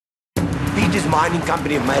Peeters Mining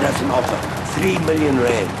Company have made us an offer. 3 million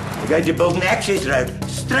rand. We're going to build an access road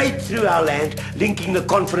straight through our land, linking the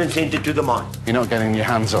conference centre to the mine. You're not getting your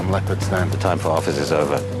hands on Leopard's Den. The time for offers is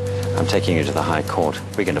over. I'm taking you to the High Court.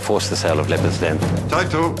 We're going to force the sale of Leopard's Den.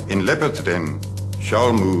 Title in Leopard's Den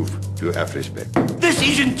shall move to Afrispec. This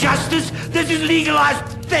isn't justice. This is legalised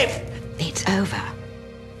theft. It's over.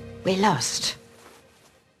 We lost.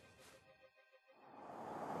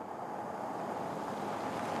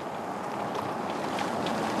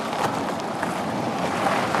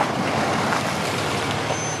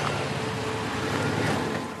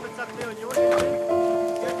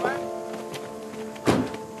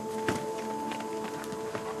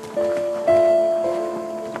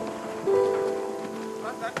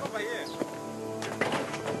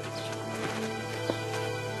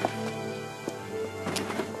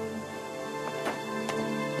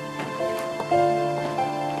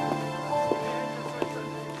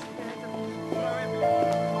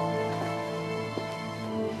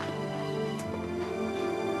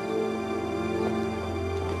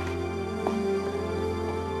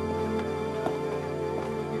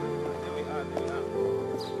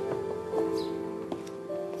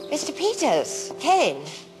 Mr. Peeters, Ken.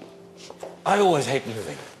 I always hate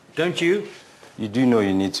moving. Don't you? You do know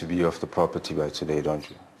you need to be off the property by today, don't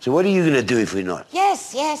you? So what are you going to do if we're not?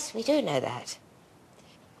 Yes, we do know that.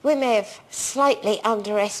 We may have slightly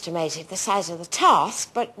underestimated the size of the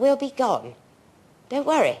task, but we'll be gone. Don't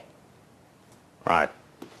worry. Right.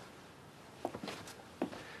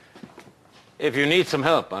 If you need some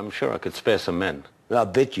help, I'm sure I could spare some men. I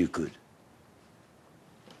bet you could.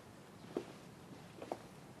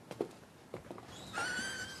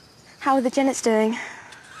 How are the Jennets doing?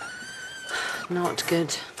 Not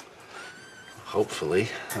good. Hopefully,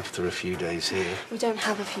 after a few days here. We don't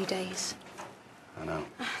have a few days. I know.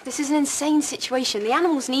 This is an insane situation. The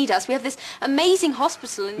animals need us. We have this amazing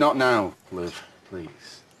hospital and... Not now, Liv,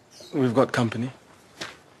 please. We've got company.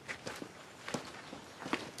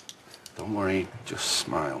 Don't worry, just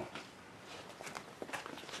smile.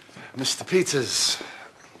 Mr. Peeters,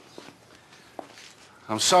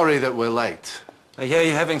 I'm sorry that we're late. I hear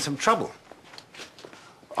you're having some trouble.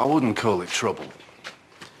 I wouldn't call it trouble.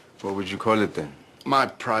 What would you call it then? My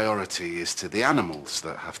priority is to the animals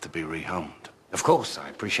that have to be rehomed. Of course, I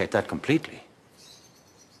appreciate that completely.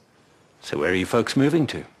 So where are you folks moving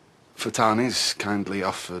to? Fatani's kindly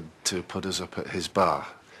offered to put us up at his bar.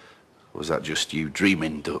 Was that just you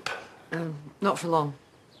dreaming, Dup? Not for long.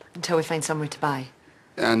 Until we find somewhere to buy.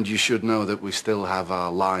 And you should know that we still have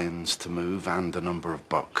our lions to move and a number of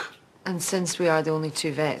buck. And since we are the only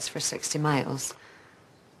two vets for 60 miles,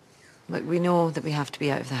 look, we know that we have to be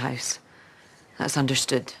out of the house. That's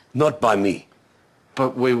understood. Not by me.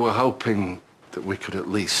 But we were hoping that we could at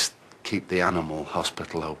least keep the animal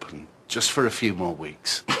hospital open just for a few more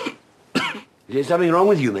weeks. Is there something wrong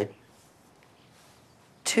with you, man?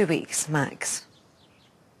 2 weeks, max.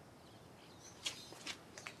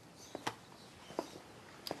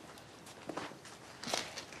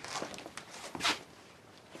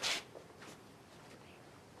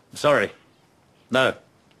 Sorry. No.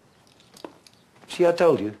 See, I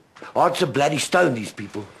told you. Hearts of bloody stone, these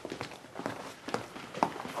people.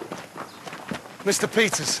 Mr.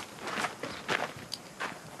 Peeters.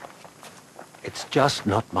 It's just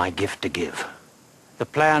not my gift to give. The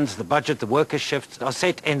plans, the budget, the worker shifts are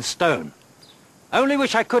set in stone. I only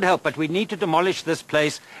wish I could help, but we need to demolish this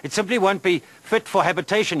place. It simply won't be fit for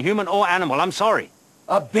habitation, human or animal. I'm sorry.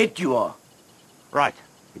 I bet you are. Right.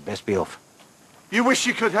 You'd best be off. You wish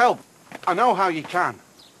you could help. I know how you can.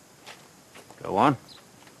 Go on.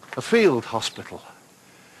 A field hospital.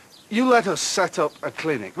 You let us set up a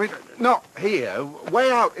clinic. Not here,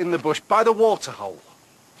 way out in the bush by the waterhole.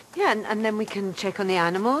 Yeah, and then we can check on the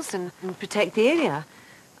animals and protect the area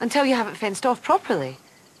until you have it fenced off properly.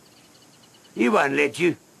 He won't let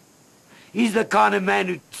you. He's the kind of man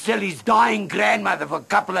who'd sell his dying grandmother for a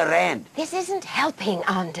couple of rand. This isn't helping,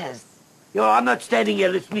 Anders. Yo, I'm not standing here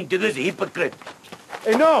listening to this hypocrite.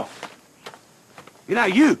 Enough! You know,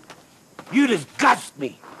 you disgust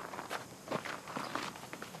me.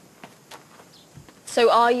 So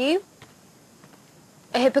are you?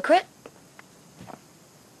 A hypocrite?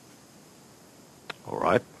 All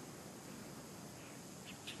right.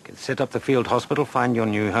 You can set up the field hospital, find your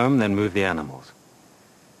new home, then move the animals.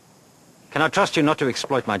 Can I trust you not to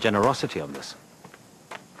exploit my generosity on this?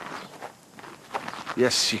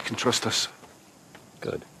 Yes, you can trust us.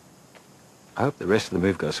 Good. I hope the rest of the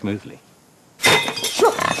move goes smoothly.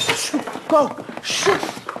 Go! Shoot!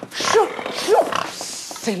 Shoot! Shoot!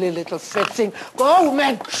 Silly little fetzing. Go,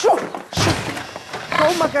 man! Shoot! Shoot!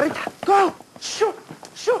 Go, Margarita! Go! Shoot!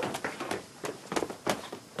 Shoot!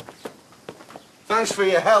 Thanks for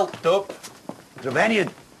your help, Dup.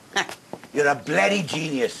 Trevanion, you're a bloody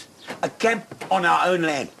genius. A camp on our own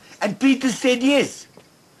land. And Peeters said yes.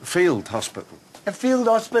 Field hospital. A field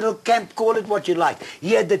hospital, camp, call it what you like.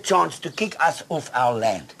 He had the chance to kick us off our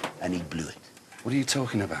land, and he blew it. What are you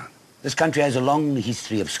talking about? This country has a long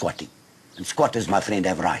history of squatting. And squatters, my friend,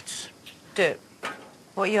 have rights. Dup,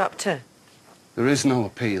 what are you up to? There is no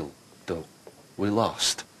appeal, Dup. We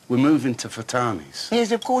lost. We're moving to Fatani's.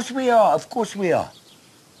 Yes, of course we are. Of course we are.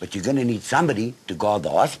 But you're going to need somebody to guard the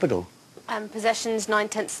hospital. Possession's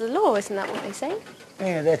 9/10 of the law, isn't that what they say?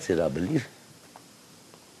 Yeah, that's it, I believe.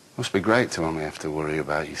 Must be great to only have to worry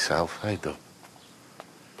about yourself, hey, Dup?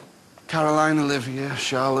 Caroline, Olivia,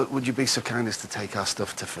 Charlotte, would you be so kind as to take our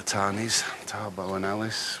stuff to Fatani's? Thabo and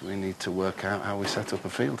Alice, we need to work out how we set up a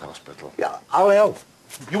field hospital. Yeah, I'll help.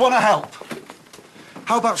 You want to help?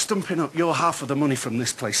 How about stumping up your half of the money from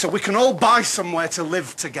this place so we can all buy somewhere to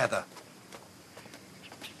live together?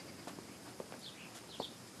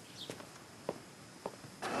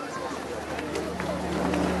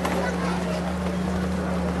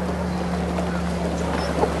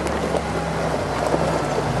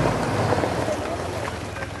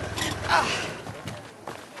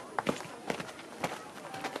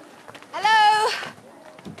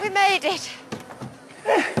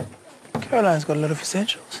 Caroline's got a lot of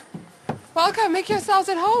essentials. Welcome, make yourselves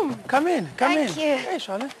at home. Come in, come in. Thank you. Hey,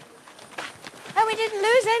 Charlotte. Oh, we didn't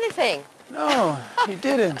lose anything. No, you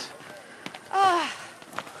didn't. Oh.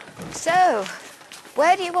 So,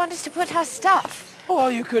 where do you want us to put our stuff? Oh,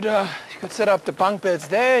 well, you could set up the bunk beds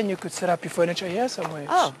there, and you could set up your furniture here somewhere.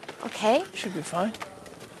 Oh, okay. Should be fine.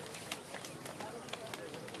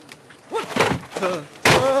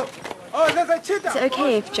 Is it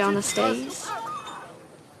okay if Jana stays?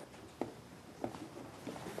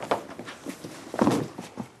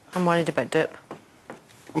 I'm worried about Dup.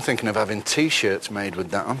 I'm thinking of having T-shirts made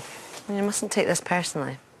with that on. You mustn't take this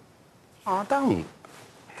personally. Oh, don't.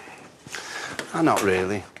 Not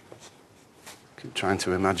really. Keep trying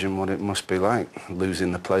to imagine what it must be like,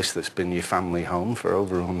 losing the place that's been your family home for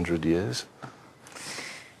over 100 years.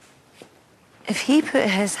 If he put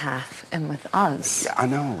his half in with us... Yeah, I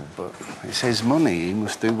know, but it's his money. He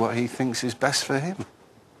must do what he thinks is best for him.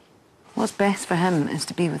 What's best for him is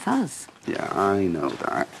to be with us. Yeah, I know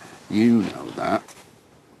that. You know that.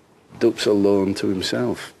 Dup's alone to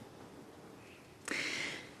himself.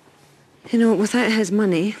 You know, without his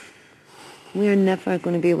money, we're never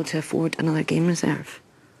going to be able to afford another game reserve.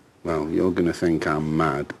 Well, you're going to think I'm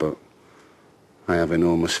mad, but I have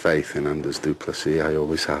enormous faith in Anders du Plessis. I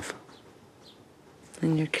always have.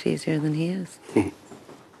 And you're crazier than he is.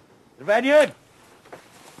 Trevanion!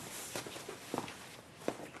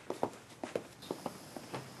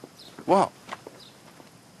 What?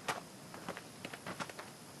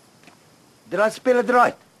 Did I spell it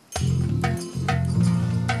right?